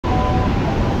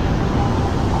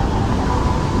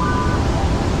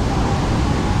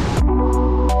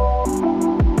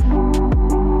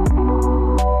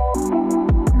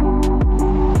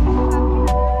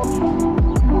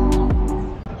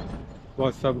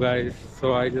What's up guys?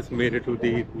 So I just made it to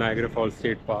the Niagara Falls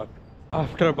State Park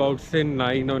after about say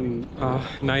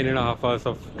 9.5 hours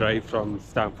of drive from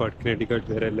Stamford, Connecticut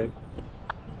where I live.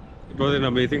 It was an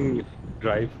amazing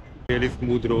drive, really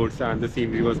smooth roads and the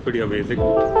scenery was pretty amazing.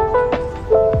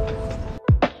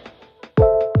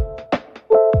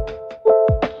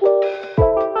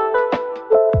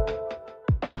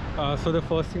 So the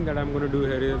first thing that I'm going to do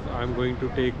here is I'm going to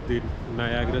take the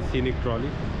Niagara scenic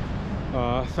trolley.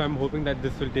 So I'm hoping that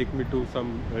this will take me to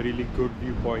some really good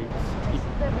viewpoints.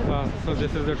 So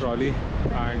this is the trolley,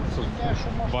 and so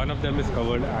one of them is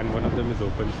covered and one of them is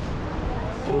open.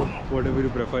 So whatever you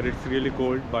prefer. It's really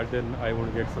cold, but then I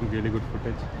want to get some really good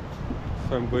footage.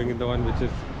 So I'm going in the one which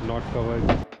is not covered.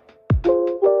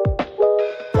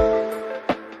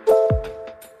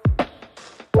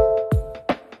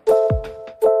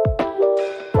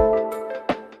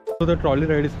 So the trolley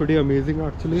ride is pretty amazing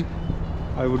actually.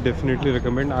 I would definitely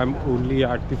recommend. I'm only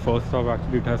at the first stop.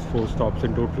 Actually it has 4 stops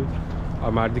in total.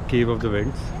 I'm at the Cave of the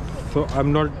Winds. So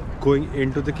I'm not going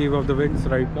into the Cave of the Winds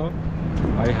right now.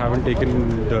 I haven't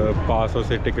taken the pass or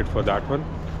say ticket for that one.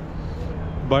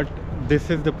 But this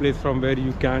is the place from where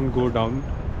you can go down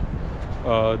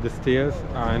the stairs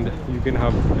and you can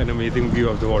have an amazing view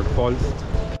of the waterfalls.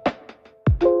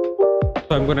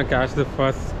 So I'm gonna catch the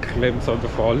first glimpse of the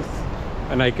falls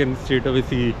and I can straight away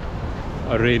see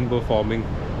a rainbow forming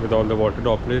with all the water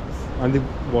droplets, and the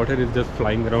water is just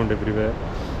flying around everywhere,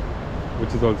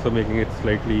 which is also making it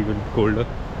slightly even colder.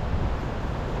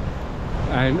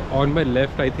 And on my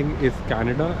left I think is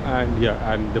Canada, and yeah,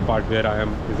 and the part where I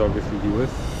am is obviously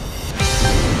US.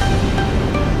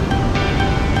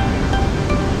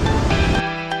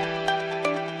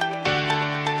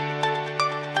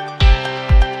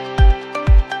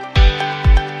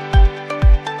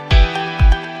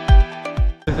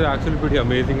 This is actually pretty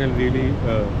amazing and really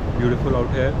beautiful out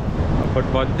here. But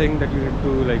one thing that you need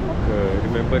to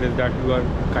remember is that you are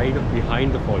kind of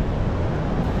behind the fall.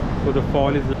 So the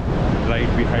fall is right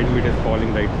behind me. It is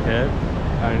falling right here,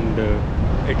 and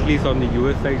at least on the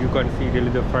US side you can't see really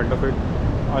the front of it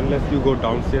unless you go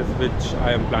downstairs, which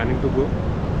I am planning to go.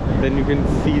 Then you can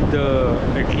see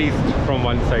at least from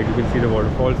one side you can see the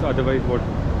waterfalls. Otherwise what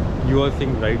you are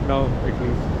seeing right now, at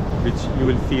least, which you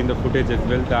will see in the footage as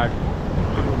well, that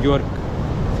you are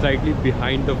slightly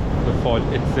behind the fall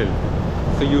itself,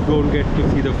 so you don't get to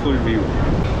see the full view.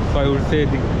 So I would say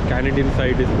the Canadian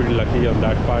side is pretty lucky on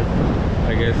that part,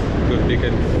 I guess, because they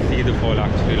can see the fall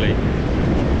actually like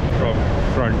from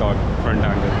front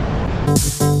angle.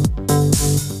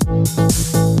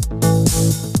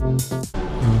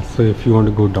 So if you want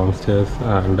to go downstairs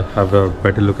and have a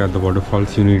better look at the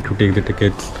waterfalls, you need to take the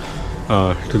tickets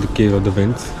to the Cave of the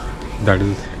Winds. That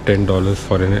is $10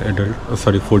 for an adult,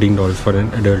 sorry, $14 for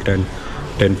an adult and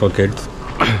 10 for kids.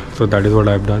 So that is what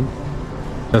I've done.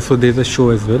 So there's a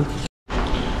show as well,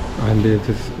 and there's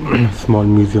this small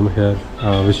museum here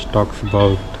which talks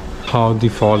about how the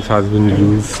falls has been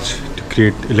used to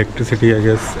create electricity, I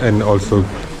guess, and also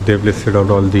they've listed out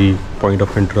all the point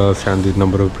of interest and the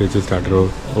number of bridges that are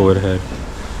over here.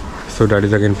 So that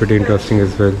is again pretty interesting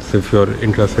as well. So if you're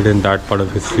interested in that part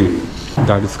of history,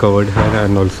 that is covered here,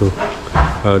 and also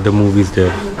the movies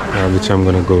there, which I'm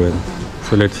gonna go in.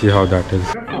 So let's see how that is.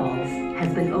 Niagara Falls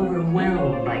has been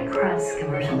overwhelmed by crass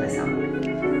commercialism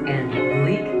and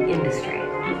bleak industry.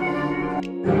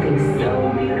 Something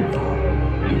so beautiful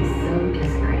is so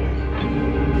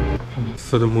discredited.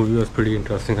 So the movie was pretty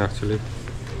interesting actually.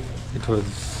 It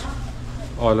was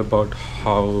all about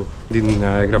how the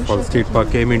Niagara Falls State Park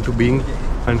came into being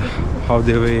and how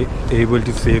they were able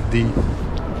to save the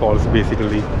falls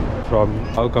basically from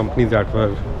all companies that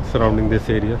were surrounding this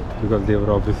area, because they were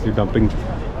obviously dumping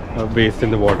waste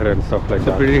in the water and stuff like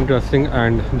that. Pretty interesting,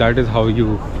 and that is how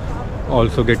you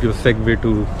also get your segue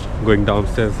to going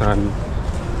downstairs and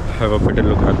have a better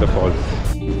look at the falls.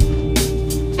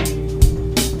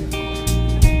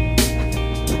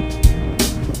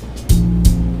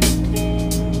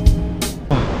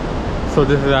 So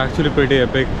this is actually pretty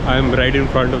epic. I am right in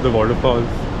front of the waterfalls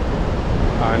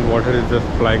and water is just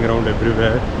flying around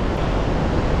everywhere.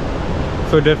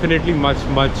 So definitely much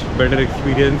better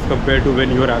experience compared to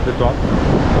when you are at the top.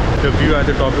 The view at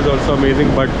the top is also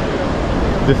amazing, but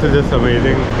this is just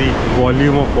amazing. The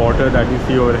volume of water that you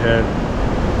see over here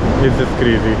is just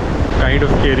crazy. Kind of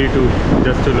scary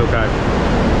just to look at.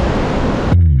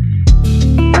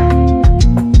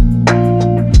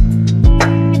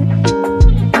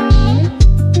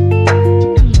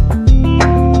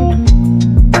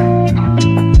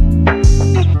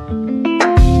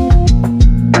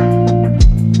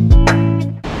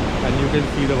 And you can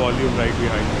see the volume right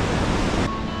behind me.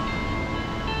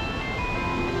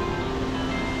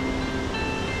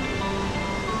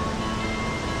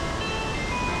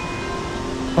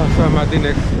 So I'm at the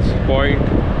next point,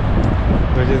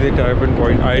 which is the terrapin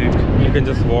point. You can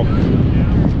just walk to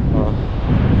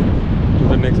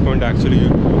the next point. Actually, you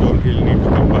don't really need to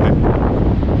come by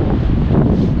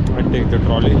and take the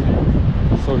trolley.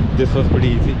 So this was pretty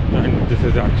easy, and this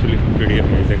is actually pretty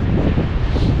amazing.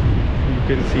 You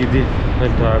can see the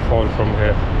entire fall from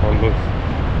here, almost.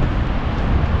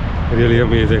 Really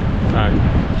amazing and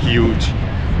huge.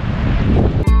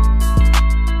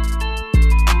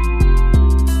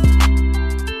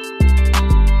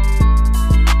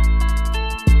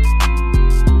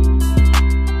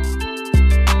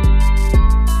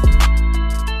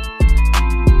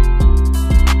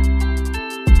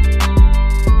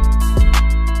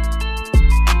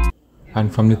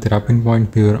 And from the terrapin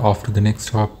point, we were off to the next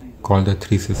stop called the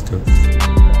Three Sisters.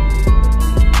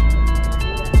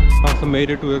 So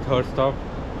made it to the third stop,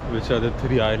 which are the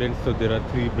 3 islands. So there are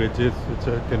 3 bridges which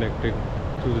are connecting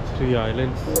to the 3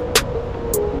 islands.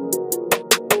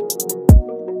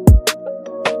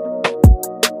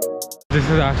 This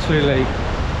is actually like,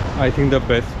 I think, the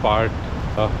best part,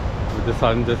 with the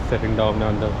sun just setting down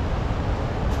and the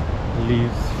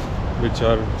leaves which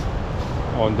are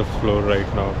on the floor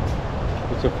right now,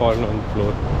 which have fallen on the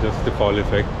floor, just the fall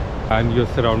effect, and you're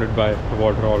surrounded by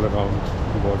water all around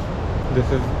the water. This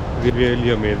is really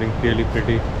amazing, really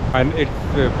pretty, and it's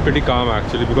pretty calm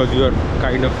actually, because you are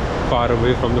kind of far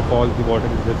away from the falls. The water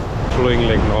is just flowing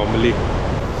like normally,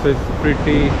 so it's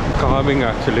pretty calming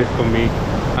actually for me,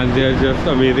 and there are just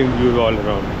amazing views all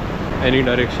around. Any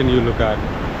direction you look at,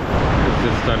 it's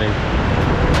just stunning.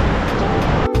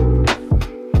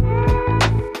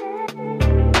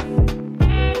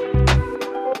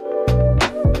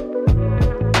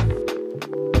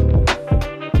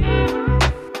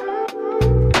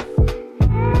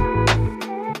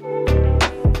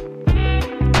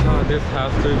 This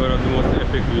has to be one of the most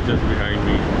epic views just behind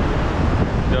me.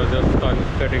 There's the sun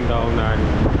setting down and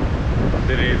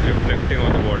the rays reflecting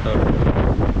on the water.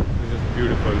 This is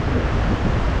beautiful.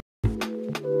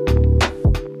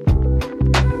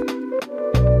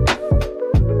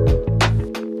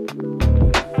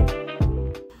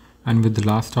 And with the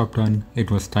last stop done,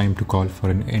 it was time to call for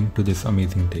an end to this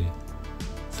amazing day.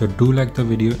 So do like the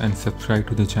video and subscribe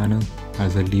to the channel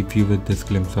as I leave you with this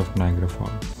glimpse of Niagara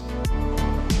Falls.